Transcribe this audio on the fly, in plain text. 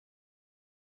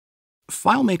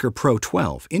FileMaker Pro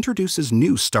 12 introduces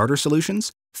new starter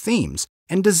solutions, themes,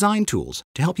 and design tools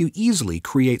to help you easily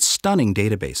create stunning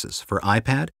databases for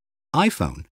iPad,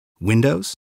 iPhone,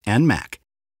 Windows, and Mac.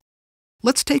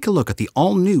 Let's take a look at the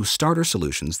all-new starter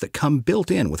solutions that come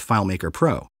built in with FileMaker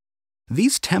Pro.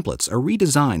 These templates are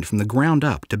redesigned from the ground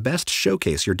up to best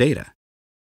showcase your data.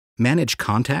 Manage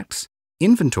contacts,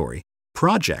 inventory,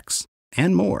 projects,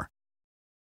 and more.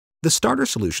 The starter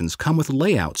solutions come with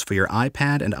layouts for your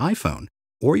iPad and iPhone,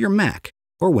 or your Mac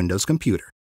or Windows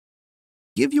computer.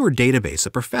 Give your database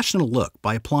a professional look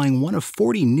by applying one of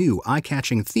 40 new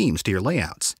eye-catching themes to your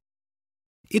layouts.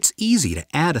 It's easy to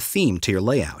add a theme to your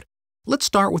layout. Let's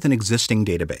start with an existing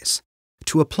database.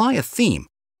 To apply a theme,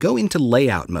 go into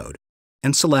Layout mode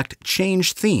and select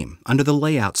Change Theme under the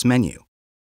Layouts menu.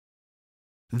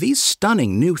 These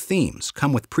stunning new themes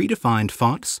come with predefined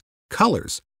fonts,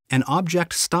 colors, and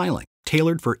object styling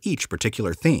tailored for each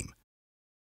particular theme.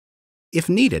 If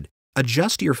needed,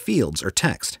 adjust your fields or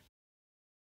text.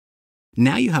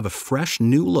 Now you have a fresh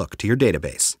new look to your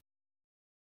database.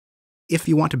 If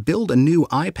you want to build a new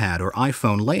iPad or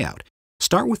iPhone layout,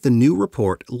 start with the New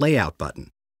Report Layout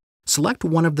button. Select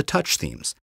one of the touch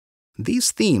themes.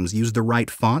 These themes use the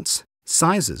right fonts,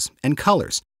 sizes, and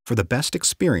colors for the best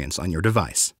experience on your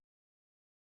device.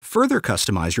 Further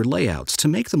customize your layouts to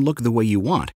make them look the way you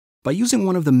want by using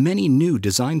one of the many new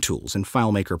design tools in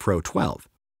FileMaker Pro 12.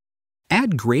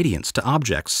 Add gradients to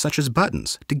objects such as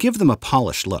buttons to give them a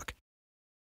polished look.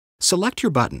 Select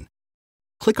your button.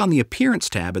 Click on the Appearance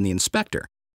tab in the inspector.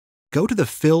 Go to the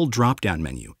Fill drop-down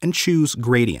menu and choose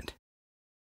Gradient.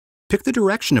 Pick the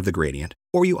direction of the gradient,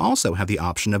 or you also have the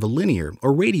option of a linear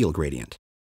or radial gradient.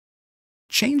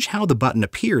 Change how the button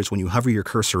appears when you hover your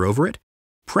cursor over it,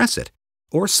 press it,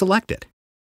 or select it.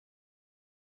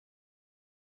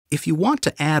 If you want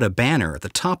to add a banner at the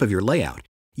top of your layout,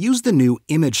 use the new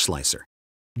Image Slicer.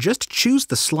 Just choose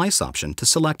the Slice option to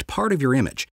select part of your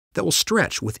image that will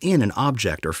stretch within an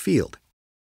object or field.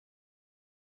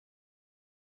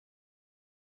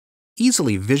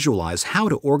 Easily visualize how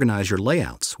to organize your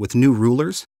layouts with new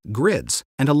rulers, grids,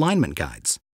 and alignment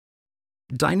guides.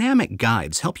 Dynamic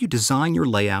guides help you design your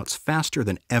layouts faster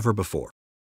than ever before.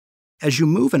 As you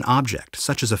move an object,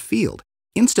 such as a field,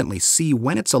 instantly see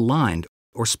when it's aligned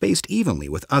or spaced evenly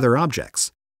with other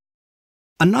objects.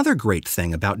 Another great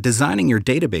thing about designing your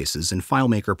databases in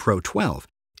FileMaker Pro 12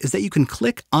 is that you can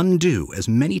click Undo as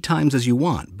many times as you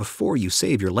want before you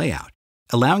save your layout,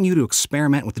 allowing you to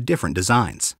experiment with different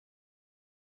designs.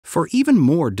 For even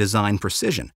more design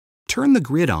precision, turn the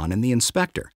grid on in the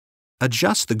inspector.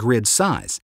 Adjust the grid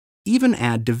size, even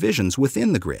add divisions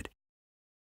within the grid.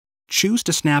 Choose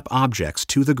to snap objects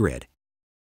to the grid.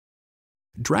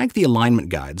 Drag the alignment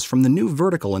guides from the new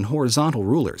vertical and horizontal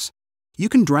rulers. You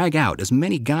can drag out as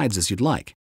many guides as you'd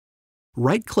like.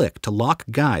 Right-click to lock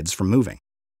guides from moving.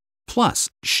 Plus,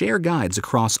 share guides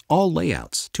across all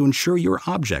layouts to ensure your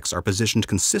objects are positioned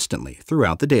consistently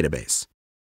throughout the database.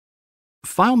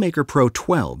 FileMaker Pro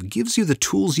 12 gives you the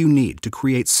tools you need to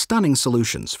create stunning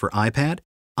solutions for iPad,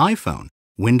 iPhone,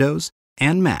 Windows,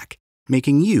 and Mac,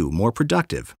 making you more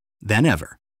productive than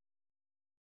ever.